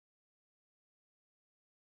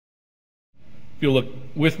If you'll look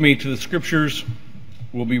with me to the scriptures,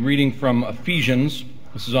 we'll be reading from Ephesians.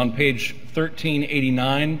 This is on page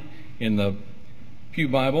 1389 in the Pew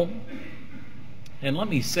Bible. And let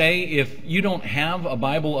me say, if you don't have a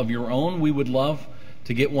Bible of your own, we would love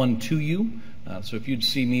to get one to you. So if you'd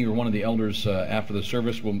see me or one of the elders after the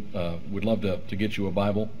service, we'd love to get you a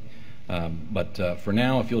Bible. But for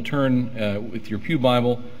now, if you'll turn with your Pew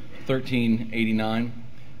Bible, 1389,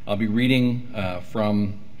 I'll be reading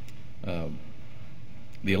from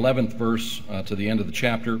the 11th verse to the end of the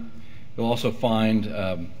chapter. You'll also find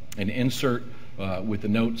an insert with the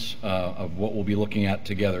notes of what we'll be looking at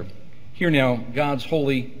together. Hear now God's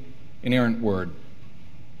holy, inerrant word.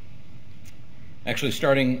 Actually,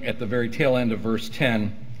 starting at the very tail end of verse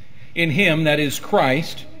 10. In him, that is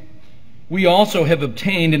Christ, we also have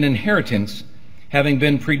obtained an inheritance, having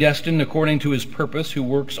been predestined according to his purpose, who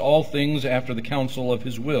works all things after the counsel of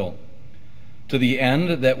his will, to the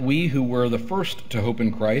end that we who were the first to hope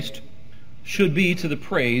in Christ should be to the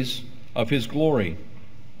praise of his glory.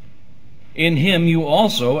 In him you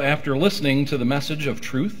also, after listening to the message of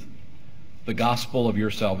truth, the gospel of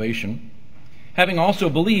your salvation, having also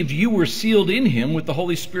believed, you were sealed in him with the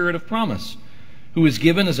Holy Spirit of promise, who is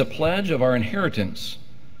given as a pledge of our inheritance,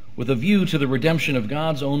 with a view to the redemption of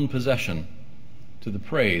God's own possession, to the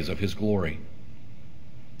praise of his glory.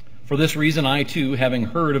 For this reason I too, having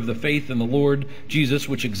heard of the faith in the Lord Jesus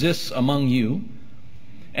which exists among you,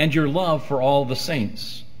 and your love for all the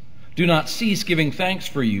saints, do not cease giving thanks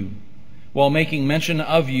for you, while making mention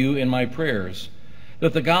of you in my prayers,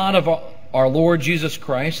 that the God of our Lord Jesus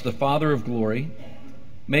Christ, the Father of glory,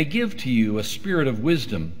 may give to you a spirit of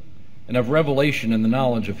wisdom and of revelation in the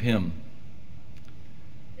knowledge of him.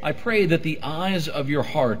 I pray that the eyes of your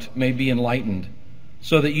heart may be enlightened,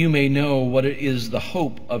 so that you may know what is the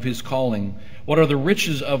hope of his calling, what are the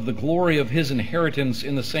riches of the glory of his inheritance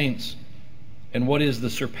in the saints, and what is the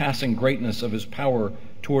surpassing greatness of his power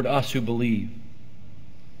toward us who believe.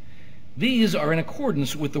 These are in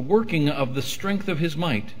accordance with the working of the strength of his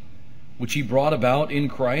might, which he brought about in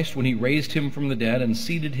Christ when he raised him from the dead and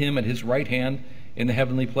seated him at his right hand in the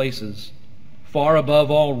heavenly places, far above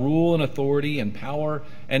all rule and authority and power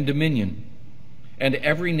and dominion, and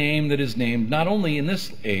every name that is named, not only in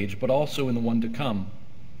this age, but also in the one to come.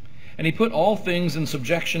 And he put all things in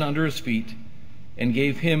subjection under his feet, and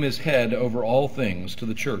gave him his head over all things to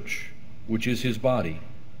the church, which is his body,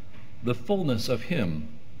 the fullness of him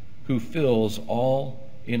who fills all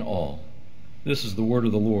in all. This is the word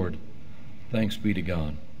of the Lord. Thanks be to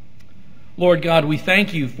God. Lord God, we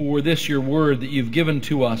thank you for this, your word that you've given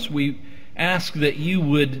to us. We ask that you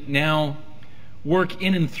would now work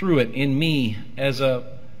in and through it in me as a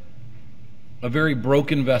very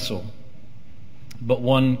broken vessel, but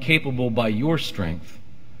one capable by your strength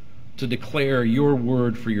to declare your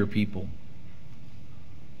word for your people.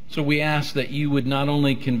 So we ask that you would not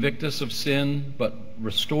only convict us of sin, but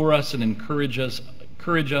restore us and encourage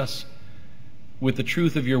us with the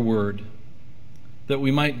truth of your word, that we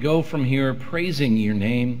might go from here praising your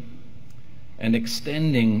name and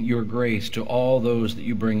extending your grace to all those that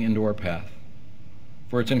you bring into our path.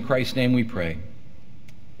 For it's in Christ's name we pray.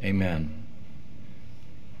 Amen.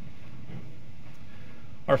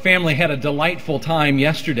 Our family had a delightful time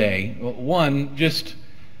yesterday. One, just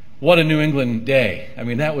what a New England day. I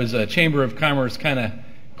mean, that was a Chamber of Commerce kind of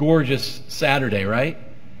gorgeous Saturday, right?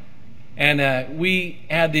 And we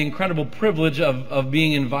had the incredible privilege of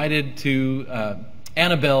being invited to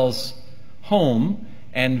Annabelle's home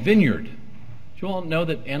and vineyard. Do you all know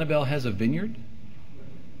that Annabelle has a vineyard?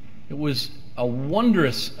 It was a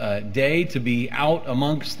wondrous day to be out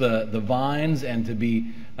amongst the vines and to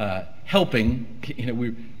be helping. You know,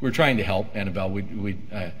 we were trying to help Annabelle. We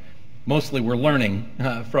mostly were learning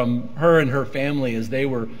from her and her family as they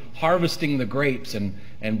were harvesting the grapes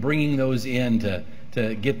and bringing those in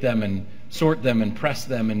to get them and sort them and press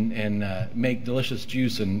them and make delicious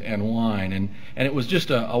juice and wine. And it was just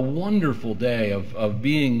a wonderful day of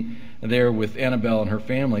being there with Annabelle and her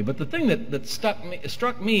family. But the thing that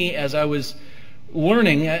struck me as I was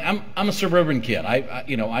learning, I'm a suburban kid.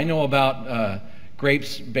 I know about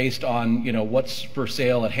grapes based on what's for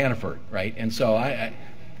sale at Hannaford, right? And so I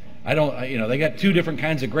don't, they got two different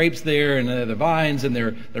kinds of grapes there, and the vines, and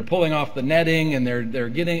they're pulling off the netting, and they're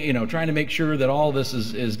getting, trying to make sure that all this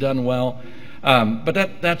is done well.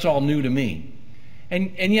 But that's all new to me,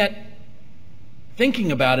 and yet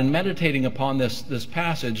thinking about and meditating upon this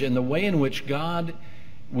passage and the way in which God,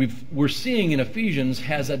 we're seeing in Ephesians,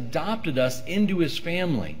 has adopted us into his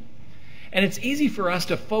family. And it's easy for us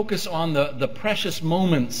to focus on the precious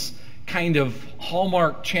moments kind of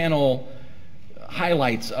Hallmark Channel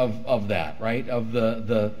highlights of that, right? Of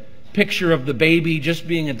the picture of the baby just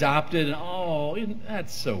being adopted, and oh,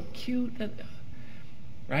 that's so cute,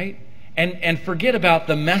 right? And forget about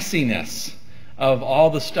the messiness of all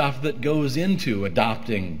the stuff that goes into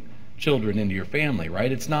adopting children into your family,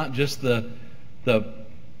 right? It's not just the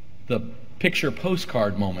picture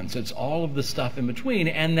postcard moments. It's all of the stuff in between,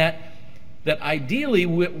 and that ideally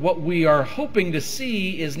what we are hoping to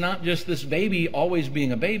see is not just this baby always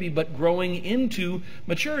being a baby, but growing into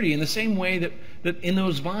maturity in the same way that in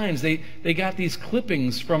those vines they got these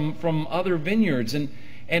clippings from other vineyards, and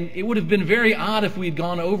it would have been very odd if we'd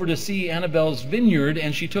gone over to see Annabelle's vineyard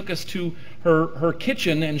and she took us to her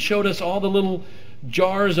kitchen and showed us all the little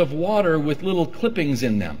jars of water with little clippings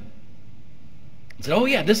in them. Said, oh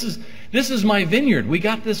yeah, this is my vineyard. We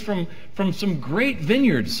got this from some great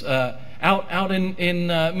vineyards out in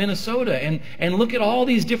Minnesota, and look at all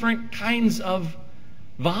these different kinds of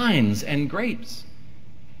vines and grapes.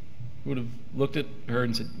 Would have looked at her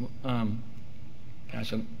and said,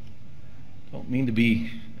 gosh, I don't mean to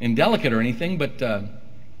be indelicate or anything, but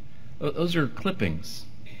those are clippings,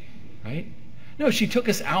 right? No, she took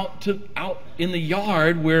us out in the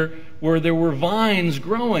yard where there were vines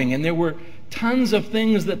growing, and there were tons of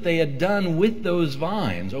things that they had done with those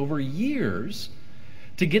vines over years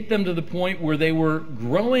to get them to the point where they were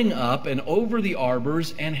growing up and over the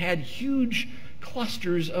arbors and had huge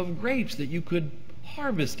clusters of grapes that you could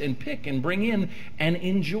harvest and pick and bring in and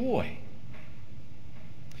enjoy.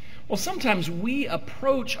 Well, sometimes we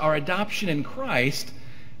approach our adoption in Christ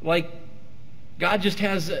like God just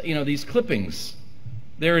has, these clippings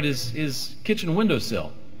there at his kitchen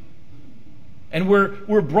windowsill. And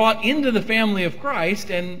we're brought into the family of Christ,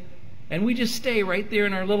 and we just stay right there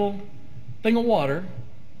in our little thing of water.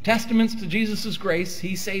 Testaments to Jesus' grace.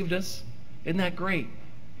 He saved us. Isn't that great?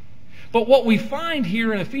 But what we find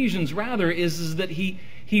here in Ephesians, rather, is that he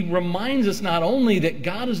reminds us not only that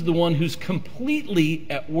God is the one who's completely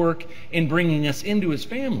at work in bringing us into his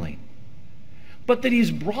family, but that he's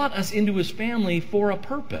brought us into his family for a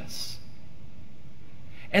purpose.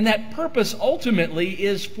 And that purpose ultimately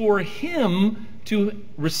is for him to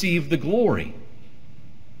receive the glory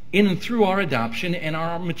in and through our adoption and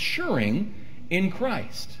our maturing in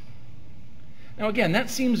Christ. Now again, that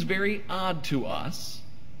seems very odd to us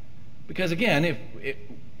because again, if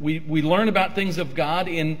we learn about things of God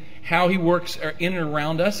in how he works in and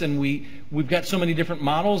around us, and we've got so many different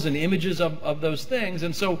models and images of those things.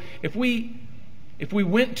 And so if we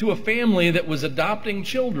went to a family that was adopting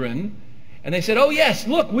children, and they said, oh yes,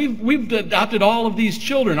 look, we've adopted all of these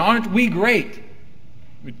children. Aren't we great?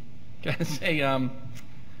 We'd kind of say,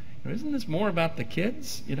 isn't this more about the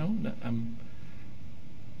kids? I'm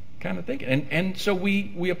kind of thinking. And so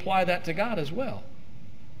we apply that to God as well.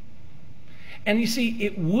 And you see,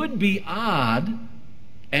 it would be odd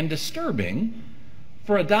and disturbing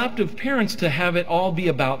for adoptive parents to have it all be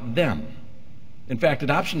about them. In fact,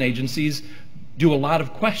 adoption agencies do a lot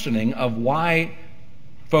of questioning of why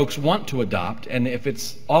folks want to adopt, and if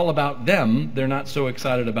it's all about them, they're not so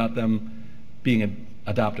excited about them being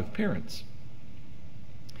adoptive parents.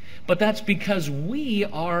 But that's because we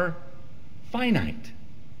are finite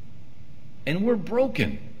and we're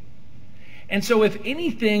broken. And so if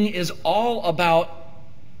anything is all about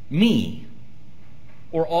me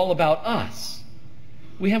or all about us,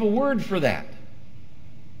 we have a word for that.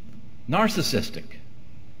 Narcissistic,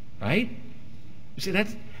 right? You see,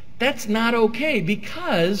 that's not okay,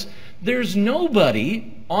 because there's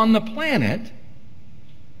nobody on the planet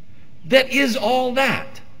that is all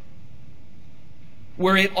that,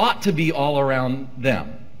 where it ought to be all around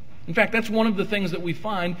them. In fact, that's one of the things that we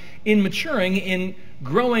find in maturing, in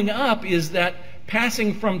growing up, is that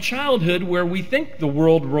passing from childhood, where we think the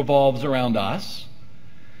world revolves around us,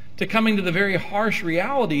 to coming to the very harsh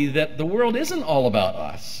reality that the world isn't all about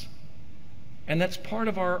us. And that's part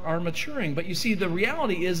of our maturing. But you see, the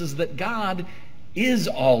reality is that God is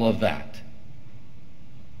all of that.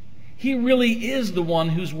 He really is the one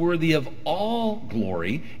who's worthy of all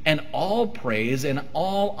glory and all praise and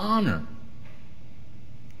all honor.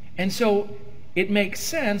 And so it makes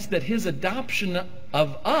sense that his adoption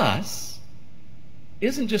of us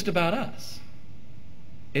isn't just about us.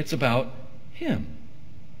 It's about him.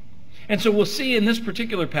 And so we'll see in this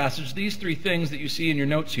particular passage these three things that you see in your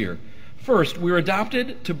notes here. First, we're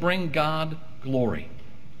adopted to bring God glory.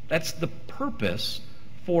 That's the purpose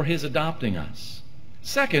for his adopting us.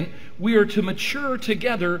 Second, we are to mature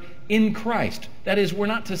together in Christ. That is, we're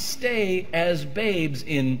not to stay as babes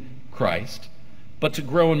in Christ, but to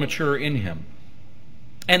grow and mature in him.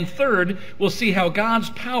 And third, we'll see how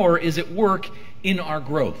God's power is at work in our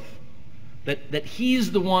growth. That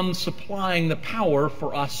he's the one supplying the power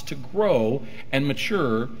for us to grow and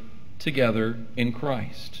mature together in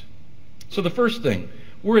Christ. So the first thing,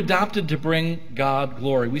 we're adopted to bring God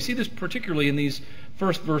glory. We see this particularly in these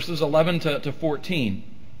first verses, 11 to 14,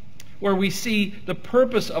 where we see the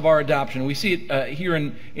purpose of our adoption. We see it here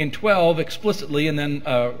in 12 explicitly, and then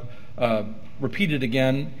repeated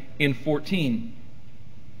again in 14.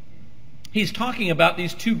 He's talking about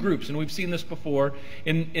these two groups, and we've seen this before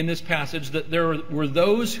in this passage, that there were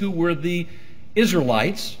those who were the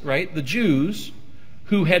Israelites, right, the Jews,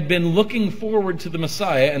 who had been looking forward to the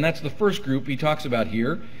Messiah, and that's the first group he talks about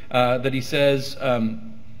here, that he says,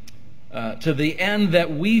 to the end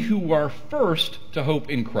that we who are first to hope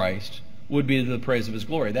in Christ would be to the praise of His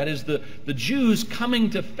glory. That is, the Jews coming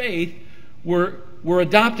to faith were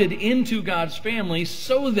adopted into God's family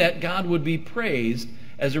so that God would be praised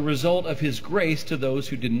as a result of His grace to those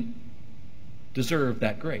who didn't deserve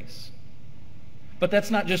that grace. But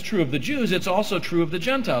that's not just true of the Jews, it's also true of the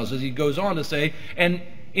Gentiles, as he goes on to say, and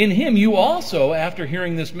in Him you also, after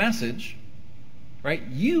hearing this message, right,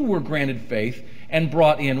 you were granted faith and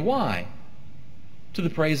brought in. Why? To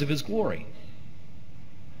the praise of His glory.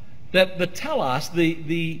 That the telos,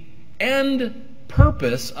 the end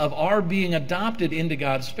purpose of our being adopted into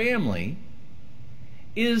God's family,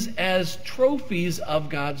 is as trophies of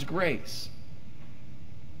God's grace.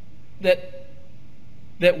 That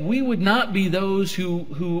we would not be those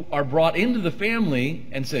who are brought into the family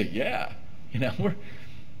and say, yeah,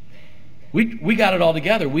 we got it all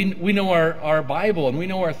together. We know our Bible, and we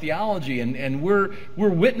know our theology, and we're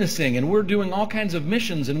witnessing, and we're doing all kinds of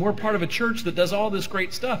missions, and we're part of a church that does all this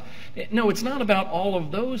great stuff. No, it's not about all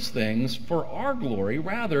of those things for our glory.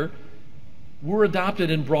 Rather, we're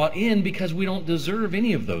adopted and brought in because we don't deserve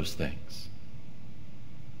any of those things.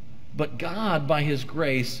 But God, by His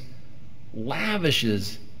grace,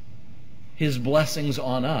 lavishes His blessings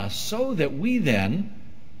on us so that we then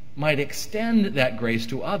might extend that grace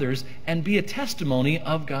to others and be a testimony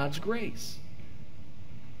of God's grace.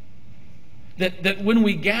 That when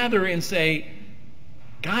we gather and say,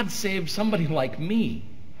 God saved somebody like me,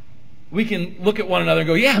 we can look at one another and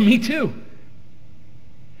go, yeah, me too.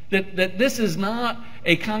 That this is not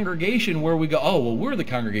a congregation where we go, oh, well, we're the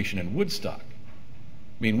congregation in Woodstock.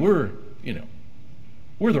 I mean, we're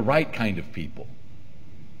the right kind of people.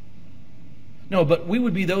 No, but we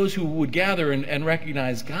would be those who would gather and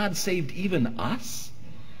recognize God saved even us.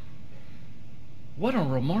 What a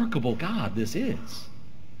remarkable God this is.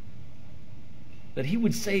 That He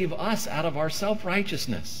would save us out of our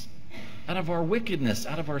self-righteousness, out of our wickedness,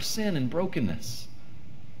 out of our sin and brokenness.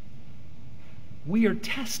 We are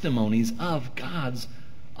testimonies of God's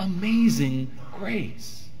amazing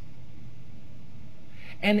grace.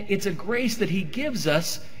 And it's a grace that He gives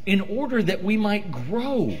us in order that we might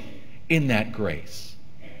grow in that grace.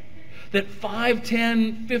 That 5,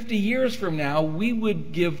 10, 50 years from now, we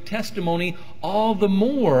would give testimony all the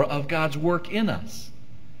more of God's work in us.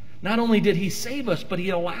 Not only did He save us, but He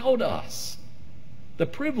allowed us the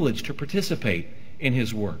privilege to participate in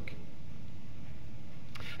His work.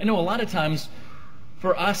 I know a lot of times,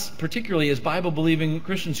 for us, particularly as Bible-believing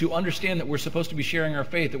Christians who understand that we're supposed to be sharing our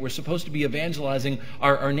faith, that we're supposed to be evangelizing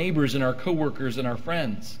our neighbors and our coworkers and our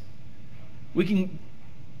friends, we can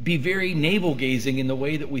be very navel-gazing in the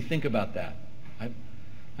way that we think about that.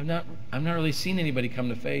 I've not really seen anybody come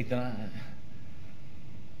to faith, and I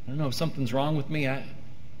don't know if something's wrong with me.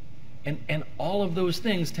 And all of those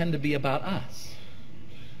things tend to be about us.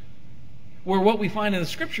 Where what we find in the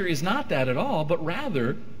Scripture is not that at all, but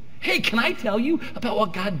rather, hey, can I tell you about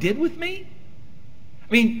what God did with me?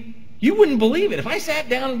 I mean, you wouldn't believe it. If I sat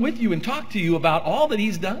down with you and talked to you about all that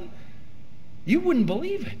He's done, you wouldn't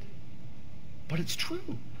believe it. But it's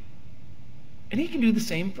true. And He can do the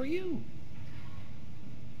same for you.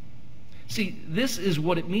 See, this is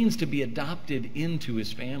what it means to be adopted into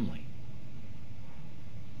His family.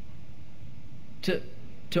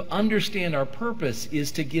 To understand our purpose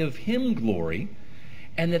is to give Him glory,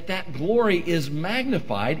 and that glory is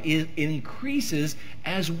magnified, it increases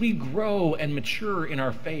as we grow and mature in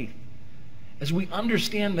our faith, as we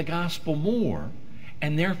understand the gospel more,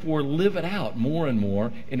 and therefore live it out more and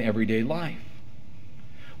more in everyday life.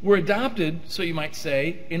 We're adopted, so you might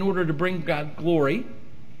say, in order to bring God glory,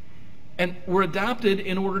 and we're adopted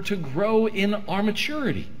in order to grow in our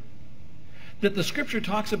maturity. That the Scripture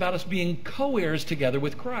talks about us being co-heirs together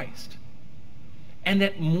with Christ. And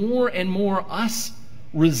that more and more us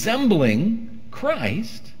resembling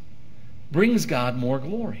Christ brings God more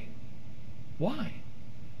glory. Why?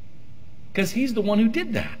 Because He's the one who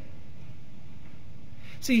did that.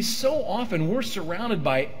 See, so often we're surrounded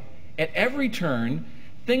by, at every turn,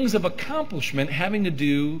 things of accomplishment having to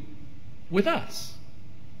do with us.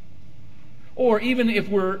 Or even if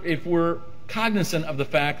we're cognizant of the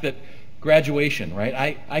fact that graduation,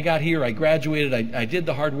 right? I got here, I graduated, I did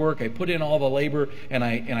the hard work, I put in all the labor, and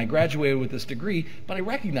I graduated with this degree, but I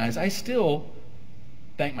recognize I still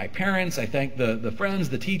thank my parents, I thank the friends,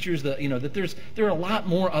 the teachers, that there are a lot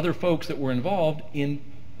more other folks that were involved in.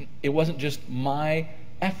 It wasn't just my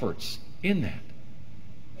efforts in that.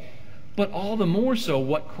 But all the more so,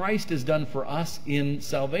 what Christ has done for us in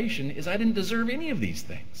salvation is I didn't deserve any of these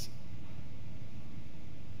things.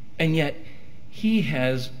 And yet, He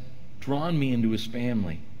has drawn me into His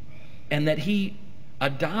family. And that He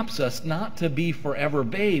adopts us not to be forever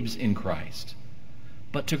babes in Christ,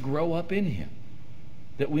 but to grow up in Him.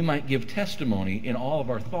 That we might give testimony in all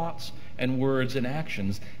of our thoughts and words and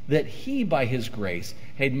actions that He, by His grace,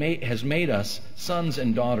 has made us sons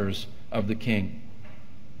and daughters of the King.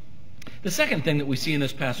 The second thing that we see in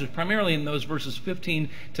this passage, primarily in those verses 15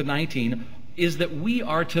 to 19, is that we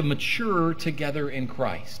are to mature together in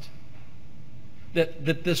Christ.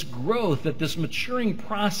 That this growth, that this maturing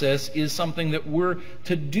process is something that we're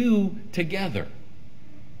to do together.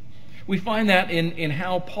 We find that in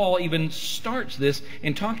how Paul even starts this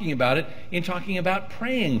in talking about it, in talking about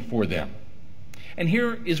praying for them. And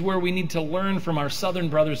here is where we need to learn from our Southern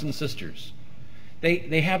brothers and sisters.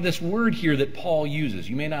 They have this word here that Paul uses.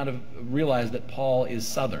 You may not have realized that Paul is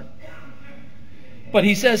Southern. But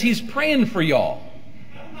he says he's praying for y'all.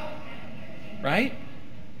 Right?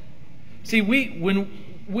 See, when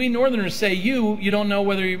we Northerners say you don't know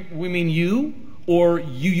whether we mean you or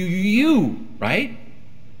you, right?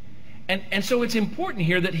 And so it's important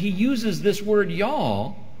here that he uses this word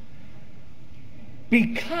y'all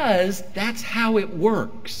because that's how it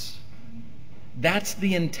works. That's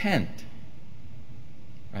the intent.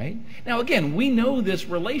 Right? Now again, we know this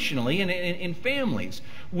relationally and in families.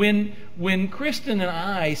 When Kristen and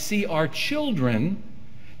I see our children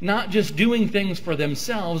not just doing things for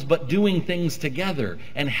themselves, but doing things together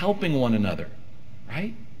and helping one another,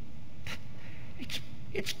 right?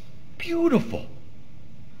 It's beautiful.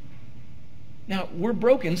 Now, we're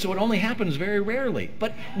broken, so it only happens very rarely.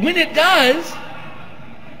 But when it does,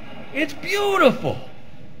 it's beautiful.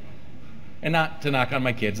 And not to knock on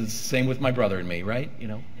my kids, it's the same with my brother and me, right?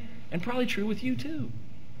 And probably true with you too.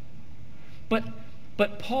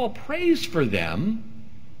 But Paul prays for them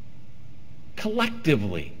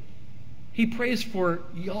collectively. He prays for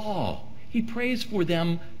y'all. He prays for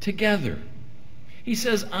them together. He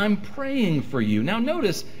says, I'm praying for you. Now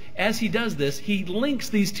notice, as he does this, he links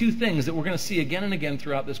these two things that we're going to see again and again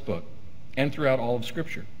throughout this book and throughout all of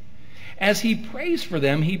Scripture. As he prays for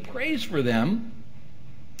them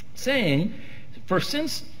saying, for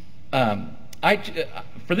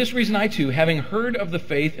this reason I too, having heard of the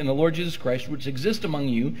faith in the Lord Jesus Christ, which exists among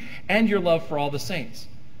you, and your love for all the saints.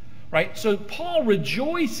 Right? So Paul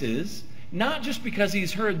rejoices, not just because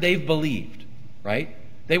he's heard they've believed. Right?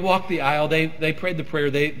 They walked the aisle, they prayed the prayer,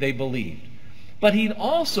 they believed. But he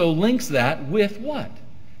also links that with what?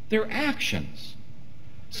 Their actions.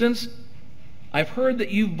 Since I've heard that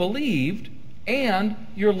you've believed and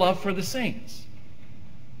your love for the saints.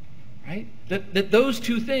 Right? That those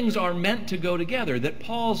two things are meant to go together. That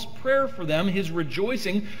Paul's prayer for them, his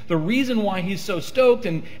rejoicing, the reason why he's so stoked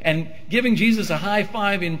and giving Jesus a high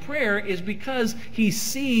five in prayer is because he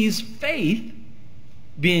sees faith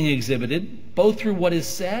being exhibited both through what is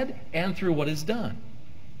said and through what is done.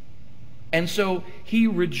 And so he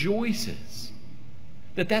rejoices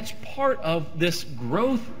that that's part of this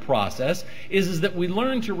growth process is that we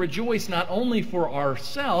learn to rejoice not only for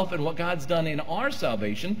ourselves and what God's done in our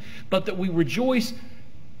salvation, but that we rejoice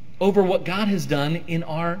over what God has done in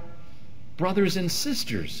our brothers and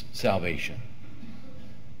sisters' salvation.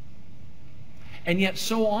 And yet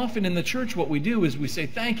so often in the church what we do is we say,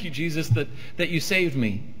 thank you, Jesus, that you saved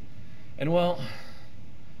me. And well,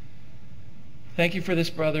 thank you for this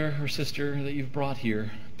brother or sister that you've brought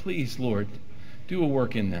here. Please, Lord, do a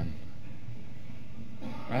work in them.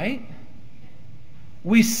 Right?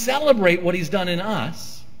 We celebrate what he's done in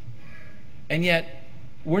us, and yet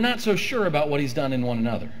we're not so sure about what he's done in one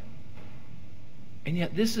another. And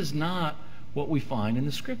yet this is not what we find in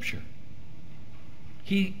the Scripture.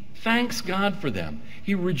 He thanks God for them.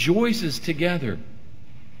 He rejoices together.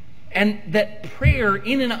 And that prayer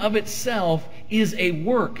in and of itself is a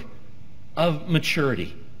work of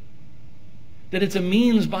maturity. That it's a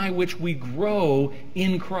means by which we grow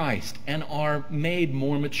in Christ and are made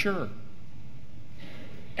more mature.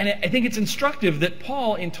 And I think it's instructive that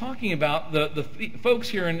Paul, in talking about the folks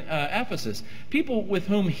here in Ephesus, people with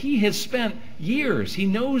whom he has spent years, he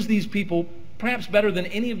knows these people perhaps better than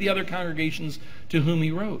any of the other congregations to whom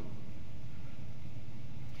he wrote.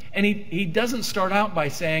 And he doesn't start out by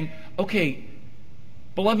saying, okay,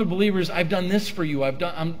 Beloved believers, I've done this for you.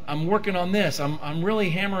 I'm working on this. I'm really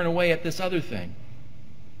hammering away at this other thing.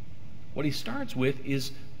 What he starts with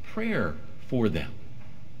is prayer for them.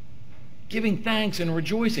 Giving thanks and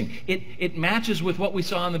rejoicing. It matches with what we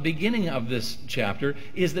saw in the beginning of this chapter,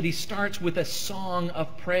 is that he starts with a song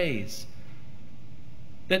of praise.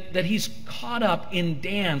 That he's caught up in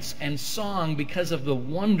dance and song because of the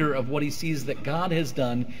wonder of what he sees that God has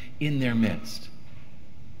done in their midst.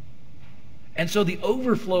 And so the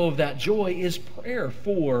overflow of that joy is prayer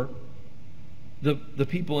for the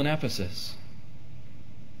people in Ephesus.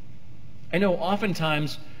 I know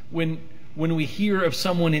oftentimes when we hear of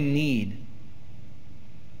someone in need,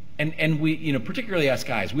 and we, particularly us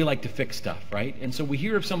guys, we like to fix stuff, right? And so we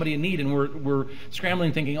hear of somebody in need, and we're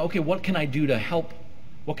scrambling thinking, okay, what can I do to help?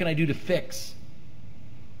 What can I do to fix?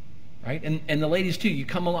 Right? And the ladies too, you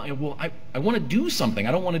come along, well, I want to do something.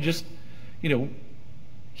 I don't want to just,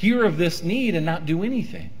 hear of this need and not do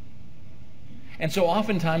anything. And so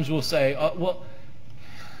oftentimes we'll say, well,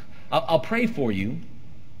 I'll pray for you.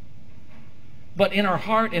 But in our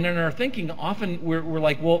heart and in our thinking, often we're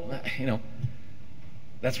like, well,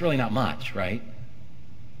 that's really not much, right?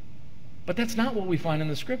 But that's not what we find in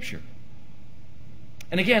the Scripture.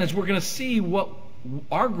 And again, as we're going to see, what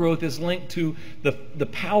our growth is linked to the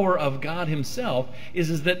power of God himself,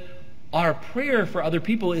 is that our prayer for other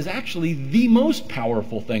people is actually the most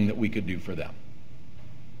powerful thing that we could do for them.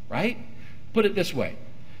 Right? Put it this way.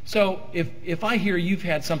 So if I hear you've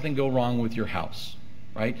had something go wrong with your house,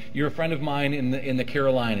 right? You're a friend of mine in the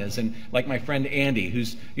Carolinas, and like my friend Andy,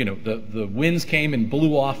 who's, the winds came and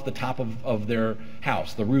blew off the top of their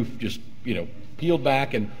house. The roof just, peeled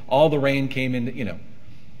back, and all the rain came in,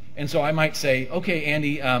 And so I might say, okay,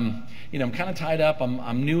 Andy, I'm kind of tied up.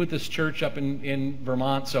 I'm new at this church up in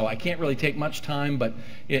Vermont, so I can't really take much time, but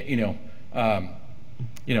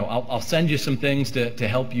I'll send you some things to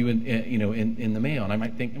help you in the mail. And I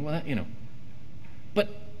might think, well, but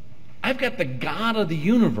I've got the God of the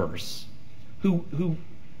universe who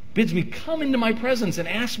bids me come into my presence and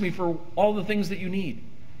ask me for all the things that you need.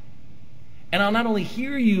 And I'll not only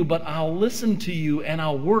hear you, but I'll listen to you, and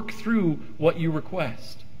I'll work through what you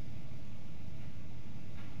request.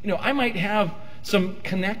 I might have some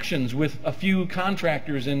connections with a few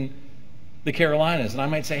contractors in the Carolinas, and I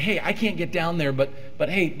might say, hey, I can't get down there, but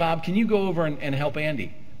hey, Bob, can you go over and help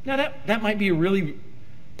Andy? Now, that might be a really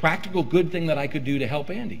practical, good thing that I could do to help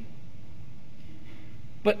Andy.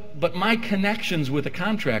 But my connections with a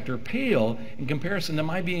contractor pale in comparison to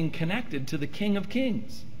my being connected to the King of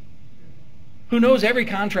Kings, who knows every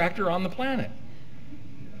contractor on the planet.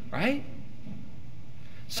 Right?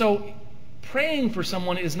 So praying for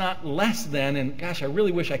someone is not less than, and gosh, I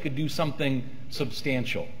really wish I could do something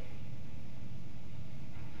substantial.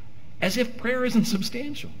 As if prayer isn't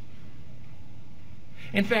substantial.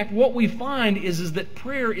 In fact, what we find is that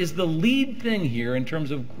prayer is the lead thing here in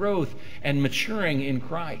terms of growth and maturing in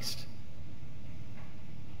Christ.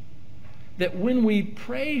 That when we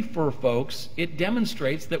pray for folks, it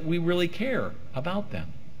demonstrates that we really care about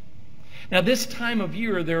them. Now, this time of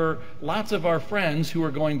year, there are lots of our friends who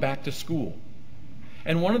are going back to school.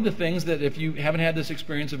 And one of the things that, if you haven't had this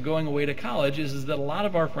experience of going away to college, is that a lot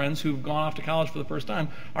of our friends who've gone off to college for the first time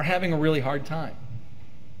are having a really hard time.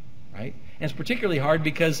 Right? And it's particularly hard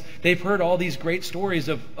because they've heard all these great stories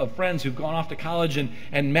of friends who've gone off to college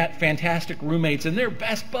and met fantastic roommates, and they're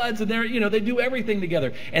best buds, and they do everything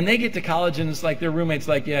together. And they get to college, and it's like their roommate's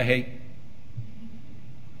like, yeah, hey,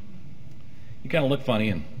 you kind of look funny,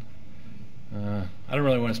 and I don't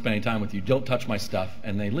really want to spend any time with you. Don't touch my stuff.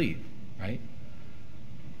 And they leave, right?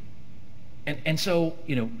 And so,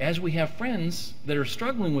 as we have friends that are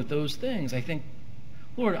struggling with those things, I think,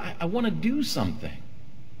 Lord, I want to do something.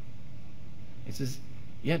 He says,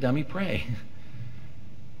 yeah, dummy, pray.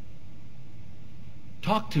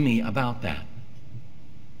 Talk to me about that.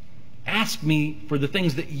 Ask me for the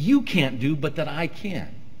things that you can't do, but that I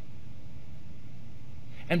can.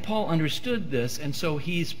 And Paul understood this, and so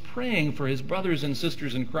he's praying for his brothers and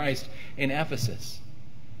sisters in Christ in Ephesus,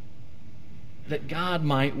 that God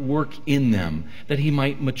might work in them, that he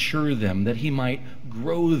might mature them, that he might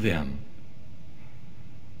grow them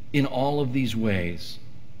in all of these ways,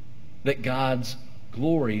 that God's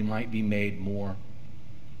glory might be made more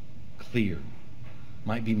clear,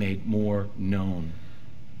 might be made more known.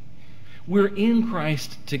 We're in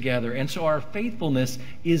Christ together, and so our faithfulness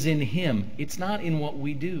is in him. It's not in what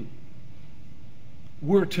we do.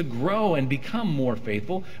 We're to grow and become more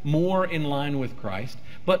faithful, more in line with Christ,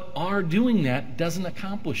 but our doing that doesn't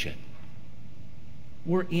accomplish it.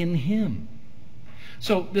 We're in him.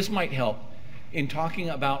 So this might help. in talking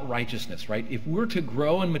about righteousness, right? If we're to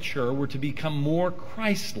grow and mature, we're to become more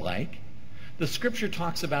Christ-like, the Scripture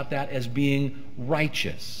talks about that as being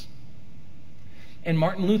righteous. And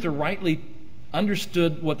Martin Luther rightly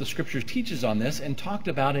understood what the Scripture teaches on this and talked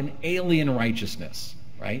about an alien righteousness,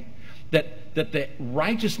 right? That the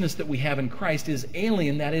righteousness that we have in Christ is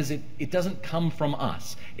alien. That is, it doesn't come from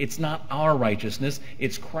us. It's not our righteousness.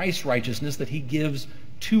 It's Christ's righteousness that he gives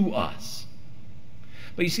to us.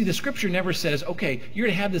 But you see, the Scripture never says, okay, you're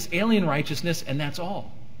to have this alien righteousness and that's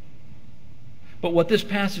all. But what this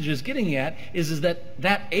passage is getting at is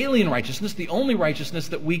that alien righteousness, the only righteousness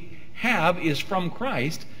that we have is from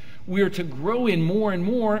Christ. We are to grow in more and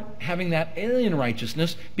more, having that alien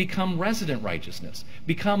righteousness become resident righteousness,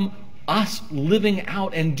 become us living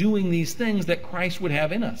out and doing these things that Christ would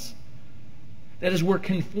have in us. That is, we're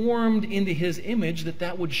conformed into his image,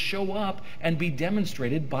 that would show up and be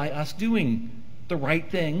demonstrated by us doing the right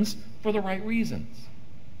things for the right reasons.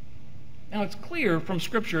 Now, it's clear from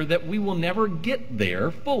Scripture that we will never get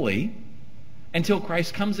there fully until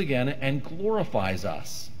Christ comes again and glorifies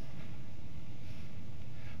us.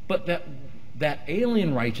 But that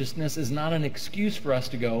alien righteousness is not an excuse for us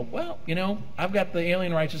to go, well, I've got the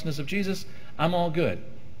alien righteousness of Jesus, I'm all good.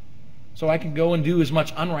 So I can go and do as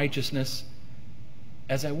much unrighteousness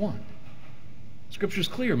as I want. Scripture's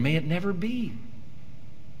clear, may it never be.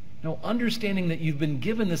 No, understanding that you've been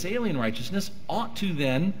given this alien righteousness ought to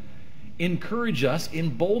then encourage us,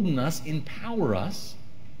 embolden us, empower us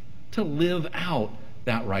to live out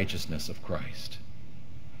that righteousness of Christ.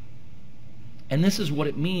 And this is what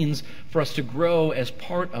it means for us to grow as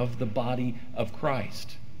part of the body of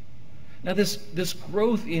Christ. Now, this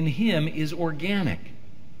growth in him is organic,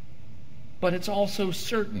 but it's also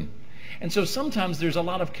certain. And so sometimes there's a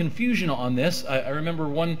lot of confusion on this. I remember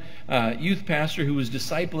one youth pastor who was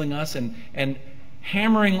discipling us and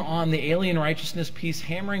hammering on the alien righteousness piece,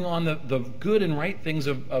 hammering on the good and right things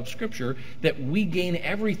of Scripture, that we gain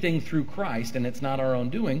everything through Christ and it's not our own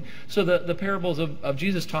doing. So the parables of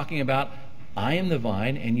Jesus talking about, I am the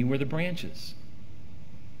vine and you are the branches.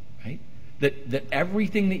 Right? That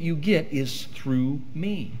everything that you get is through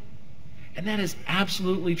me. And that is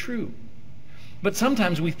absolutely true. But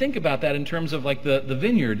sometimes we think about that in terms of like the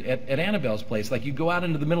vineyard at Annabelle's place. Like you go out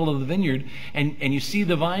into the middle of the vineyard and you see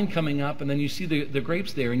the vine coming up and then you see the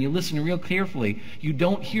grapes there and you listen real carefully. You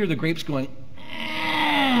don't hear the grapes going,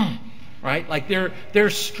 right? Like they're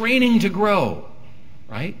straining to grow,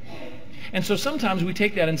 right? And so sometimes we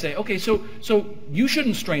take that and say, okay, so you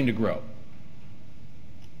shouldn't strain to grow.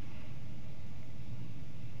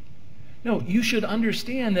 No, you should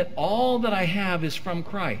understand that all that I have is from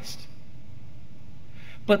Christ.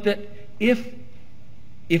 But that if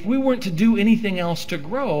we weren't to do anything else to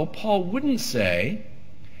grow, Paul wouldn't say,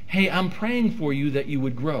 hey, I'm praying for you that you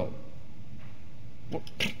would grow. Well,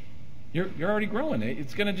 you're already growing.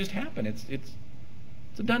 It's going to just happen. It's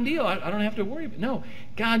a done deal. I don't have to worry about it. No,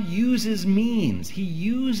 God uses means. He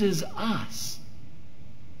uses us.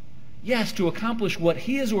 Yes, to accomplish what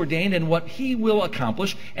he has ordained and what he will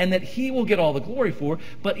accomplish and that he will get all the glory for.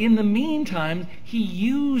 But in the meantime, he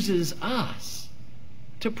uses us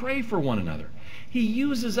to pray for one another. He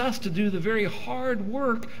uses us to do the very hard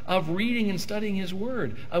work of reading and studying his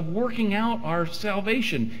word, of working out our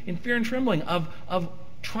salvation in fear and trembling, of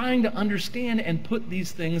trying to understand and put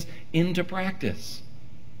these things into practice.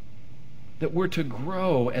 That we're to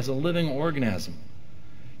grow as a living organism.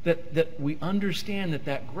 That we understand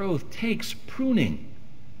that growth takes pruning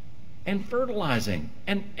and fertilizing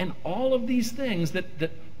and all of these things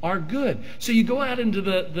that are good. So you go out into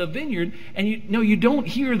the vineyard and you don't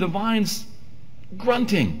hear the vines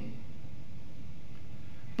grunting.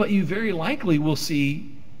 But you very likely will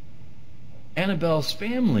see Annabelle's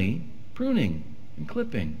family pruning and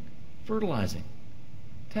clipping, fertilizing,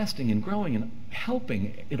 testing and growing and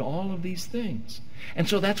helping in all of these things. And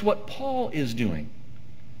so that's what Paul is doing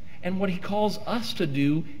and what he calls us to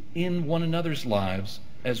do in one another's lives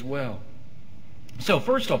as well. So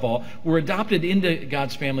first of all, we're adopted into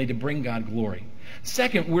God's family to bring God glory.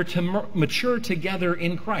 Second, we're to mature together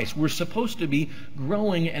in Christ. We're supposed to be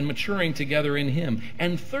growing and maturing together in him.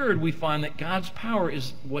 And third, we find that God's power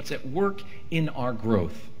is what's at work in our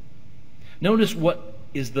growth. Notice what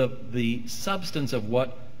is the substance of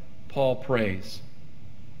what Paul prays.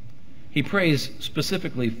 He prays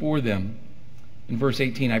specifically for them. In verse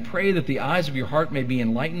 18, I pray that the eyes of your heart may be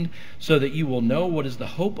enlightened, so that you will know what is the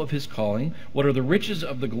hope of his calling, what are the riches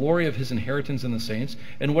of the glory of his inheritance in the saints,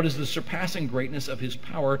 and what is the surpassing greatness of his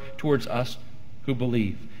power towards us who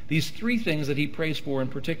believe. These three things that he prays for in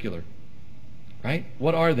particular. Right?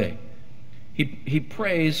 What are they? He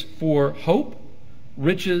prays for hope,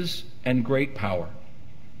 riches, and great power.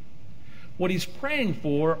 What he's praying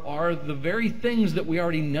for are the very things that we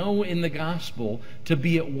already know in the gospel to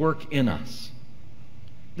be at work in us.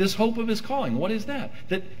 This hope of his calling, what is that?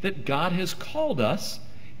 That God has called us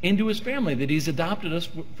into his family, that he's adopted us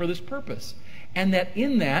for this purpose. And that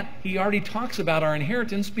in that, he already talks about our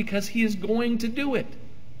inheritance because he is going to do it.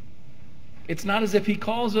 It's not as if he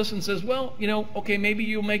calls us and says, well, okay, maybe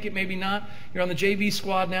you'll make it, maybe not. You're on the JV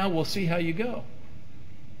squad now, we'll see how you go.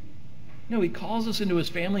 No, he calls us into his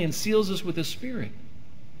family and seals us with his Spirit.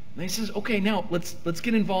 And he says, okay, now let's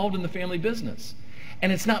get involved in the family business.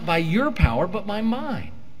 And it's not by your power, but by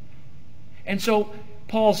mine. And so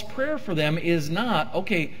Paul's prayer for them is not,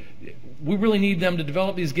 okay, we really need them to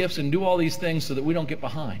develop these gifts and do all these things so that we don't get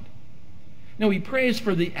behind. No, he prays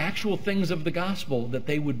for the actual things of the gospel, that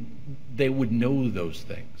they would know those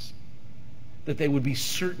things, that they would be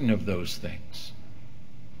certain of those things.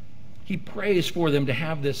 He prays for them to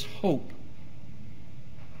have this hope,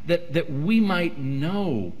 that we might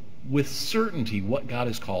know with certainty what God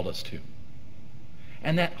has called us to.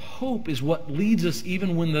 And that hope is what leads us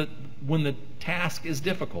even when the task is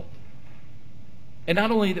difficult. And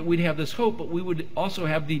not only that we'd have this hope, but we would also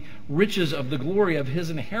have the riches of the glory of his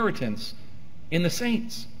inheritance in the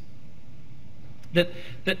saints. That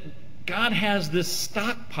God has this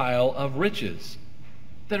stockpile of riches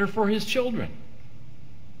that are for his children.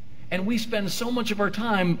 And we spend so much of our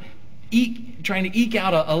time trying to eke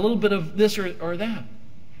out a little bit of this or that.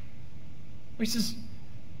 He says,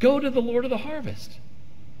 go to the Lord of the harvest.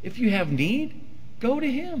 If you have need, go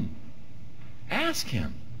to him. Ask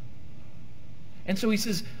him. And so he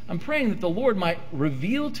says, I'm praying that the Lord might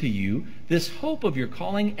reveal to you this hope of your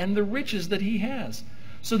calling and the riches that he has,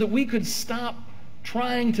 so that we could stop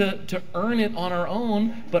trying to earn it on our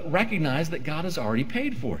own, but recognize that God has already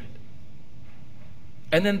paid for it.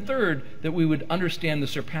 And then third, that we would understand the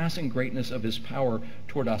surpassing greatness of his power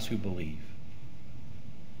toward us who believe.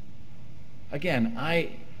 Again,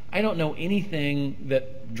 I don't know anything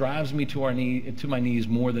that drives me to my knees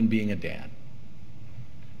more than being a dad.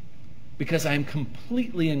 Because I am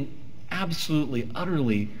completely and absolutely,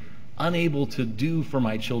 utterly unable to do for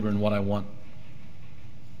my children what I want.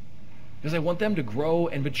 Because I want them to grow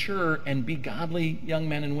and mature and be godly young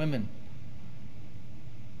men and women.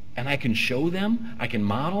 And I can show them, I can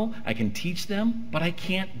model, I can teach them, but I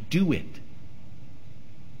can't do it.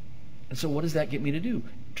 And so what does that get me to do?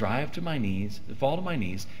 Drive to my knees, fall to my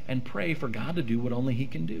knees, and pray for God to do what only he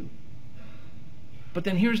can do. But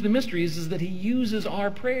then here's the mystery, is that he uses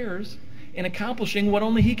our prayers in accomplishing what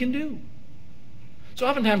only he can do. So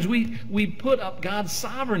oftentimes we put up God's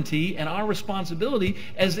sovereignty and our responsibility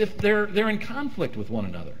as if they're in conflict with one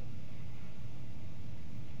another.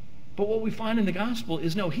 But what we find in the gospel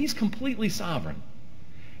is, no, he's completely sovereign.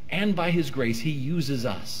 And by his grace, he uses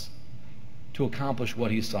us to accomplish what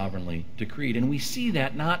he's sovereignly decreed. And we see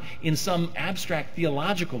that not in some abstract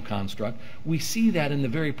theological construct. We see that in the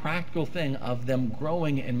very practical thing of them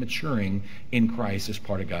growing and maturing in Christ as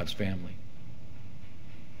part of God's family.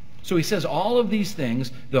 So he says all of these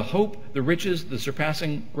things, the hope, the riches, the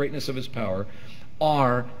surpassing greatness of his power,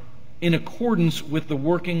 are in accordance with the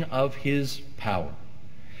working of his power.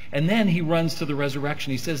 And then he runs to the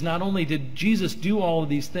resurrection. He says not only did Jesus do all of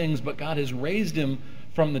these things, but God has raised him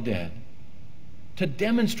from the dead to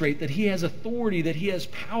demonstrate that he has authority, that he has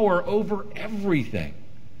power over everything.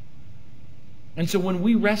 And so when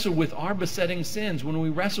we wrestle with our besetting sins, when we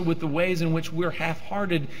wrestle with the ways in which we're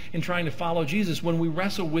half-hearted in trying to follow Jesus, when we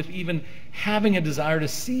wrestle with even having a desire to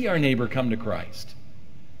see our neighbor come to Christ,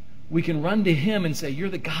 we can run to him and say, you're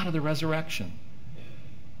the God of the resurrection.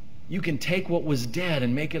 You can take what was dead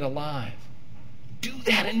and make it alive. Do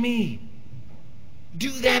that in me.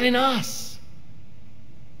 Do that in us.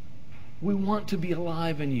 We want to be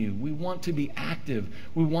alive in you. We want to be active.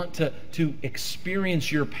 We want to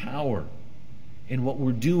experience your power in what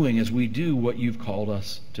we're doing as we do what you've called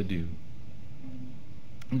us to do.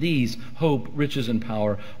 These, hope, riches, and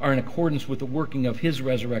power, are in accordance with the working of his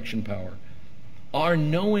resurrection power. Our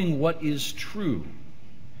knowing what is true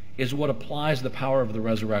is what applies the power of the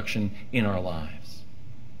resurrection in our lives.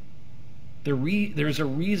 There's a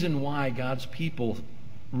reason why God's people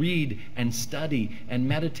read and study and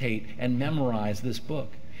meditate and memorize this book.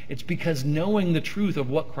 It's because knowing the truth of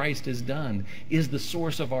what Christ has done is the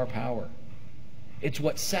source of our power. It's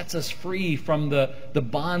what sets us free from the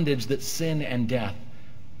bondage that sin and death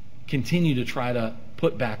continue to try to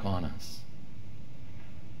put back on us.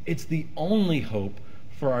 It's the only hope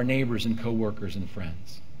for our neighbors and coworkers and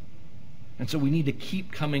friends. And so we need to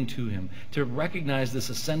keep coming to him to recognize this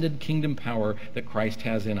ascended kingdom power that Christ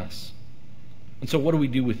has in us. And so what do we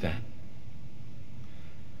do with that?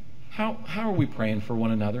 How are we praying for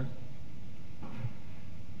one another?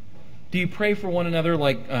 Do you pray for one another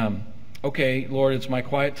like, okay, Lord, it's my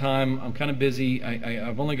quiet time. I'm kind of busy.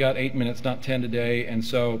 I've only got 8 minutes, not 10 today. And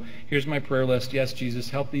so here's my prayer list. Yes, Jesus,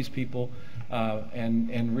 help these people,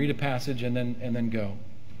 and read a passage and then go.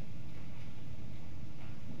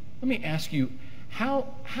 Let me ask you,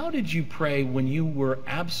 how did you pray when you were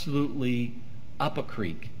absolutely up a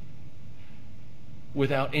creek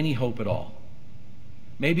without any hope at all?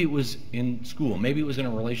 Maybe it was in school. Maybe it was in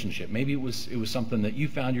a relationship. Maybe it was something that you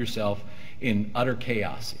found yourself in utter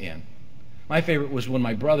chaos in. My favorite was when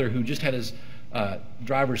my brother, who just had his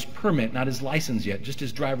driver's permit, not his license yet, just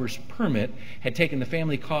his driver's permit, had taken the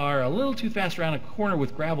family car a little too fast around a corner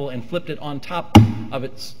with gravel and flipped it on top of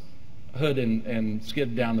its hood and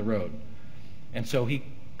skidded down the road. And so he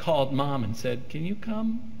called Mom and said, "Can you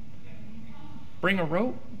come bring a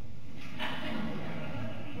rope?"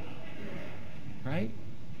 Right?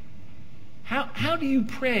 How do you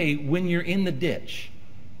pray when you're in the ditch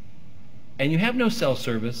and you have no cell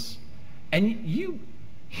service and you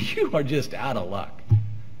are just out of luck?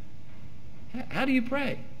 How do you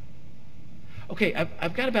pray? Okay,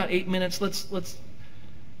 I've got about 8 minutes. Let's.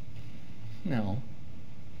 No.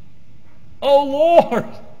 Oh, Lord!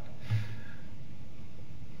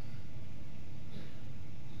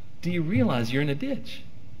 Do you realize you're in a ditch?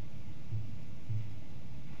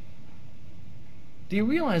 Do you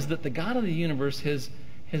realize that the God of the universe has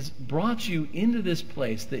brought you into this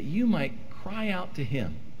place that you might cry out to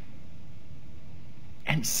Him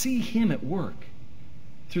and see Him at work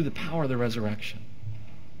through the power of the resurrection?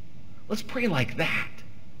 Let's pray like that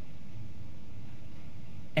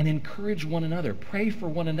and encourage one another. Pray for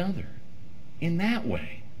one another in that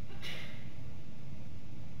way,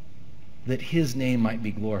 that His name might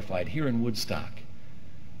be glorified here in Woodstock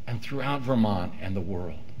and throughout Vermont and the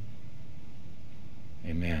world.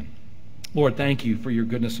 Amen. Lord, thank you for your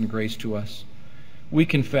goodness and grace to us. We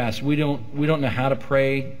confess we don't know how to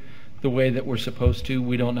pray the way that we're supposed to.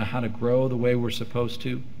 We don't know how to grow the way we're supposed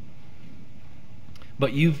to.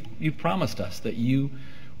 But you've promised us that you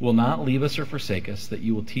will not leave us or forsake us, that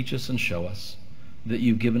you will teach us and show us, that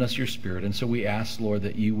you've given us your Spirit. And so we ask, Lord,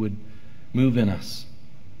 that you would move in us,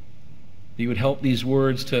 that you would help these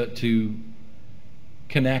words to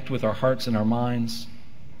connect with our hearts and our minds,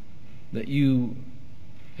 that you,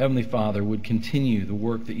 Heavenly Father, would continue the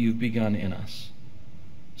work that you've begun in us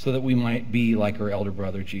so that we might be like our elder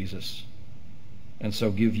brother Jesus, and so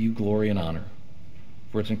give you glory and honor.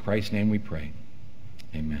 For it's in Christ's name we pray.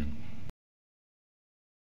 Amen.